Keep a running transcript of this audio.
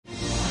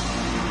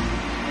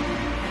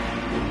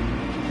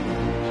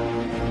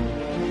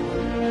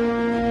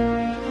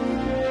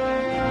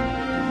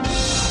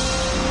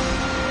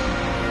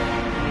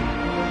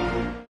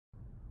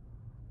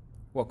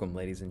Welcome,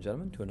 ladies and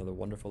gentlemen, to another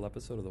wonderful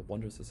episode of the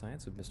Wonders of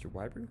Science with Mr.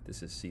 Whybrew.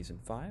 This is Season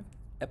 5,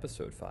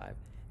 Episode 5,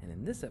 and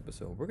in this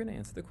episode, we're going to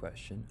answer the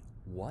question,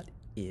 what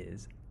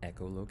is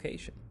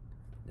echolocation?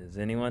 Does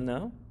anyone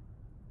know?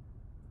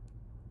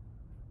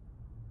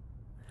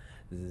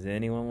 Does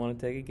anyone want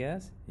to take a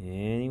guess?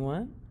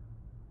 Anyone?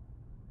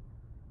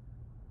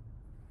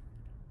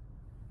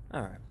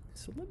 All right,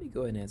 so let me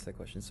go ahead and answer that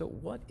question. So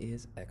what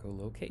is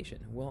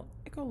echolocation? Well,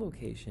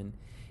 echolocation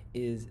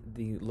is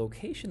the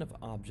location of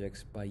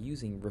objects by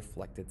using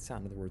reflected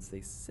sound. In other words,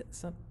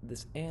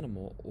 this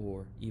animal,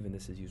 or even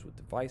this is used with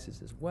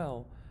devices as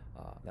well,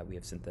 that we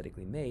have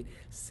synthetically made,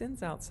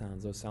 sends out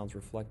sounds. Those sounds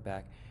reflect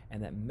back,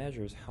 and that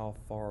measures how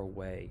far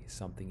away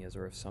something is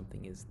or if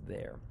something is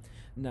there.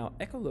 Now,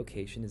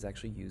 echolocation is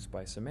actually used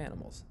by some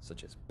animals,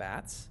 such as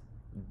bats,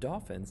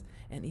 dolphins,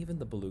 and even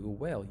the beluga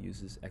whale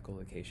uses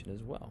echolocation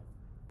as well.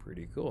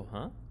 Pretty cool,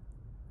 huh?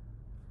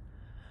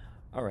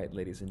 All right,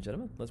 ladies and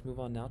gentlemen, let's move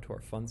on now to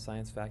our fun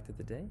science fact of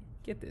the day.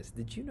 Get this,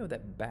 did you know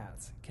that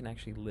bats can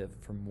actually live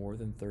for more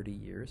than 30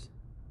 years?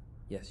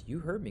 Yes, you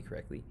heard me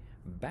correctly.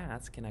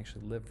 Bats can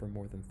actually live for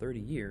more than 30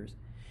 years.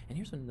 And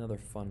here's another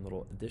fun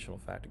little additional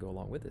fact to go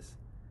along with this.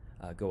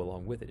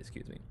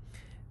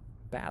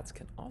 Bats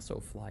can also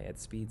fly at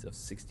speeds of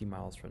 60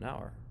 miles per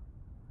hour.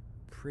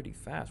 Pretty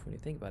fast when you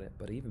think about it,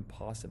 but even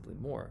possibly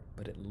more,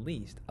 but at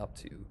least up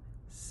to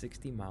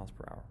 60 miles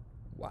per hour.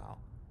 Wow,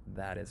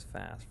 that is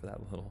fast for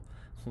that little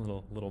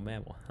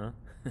mammal, huh?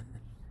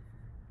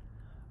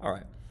 All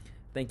right.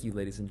 Thank you,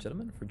 ladies and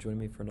gentlemen, for joining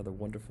me for another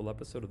wonderful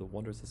episode of the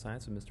Wonders of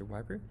Science with Mr.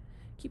 Whybrew.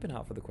 Keep an eye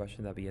out for the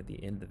question that'll be at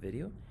the end of the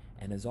video.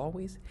 And as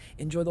always,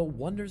 enjoy the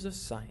wonders of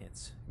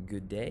science.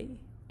 Good day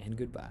and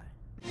goodbye.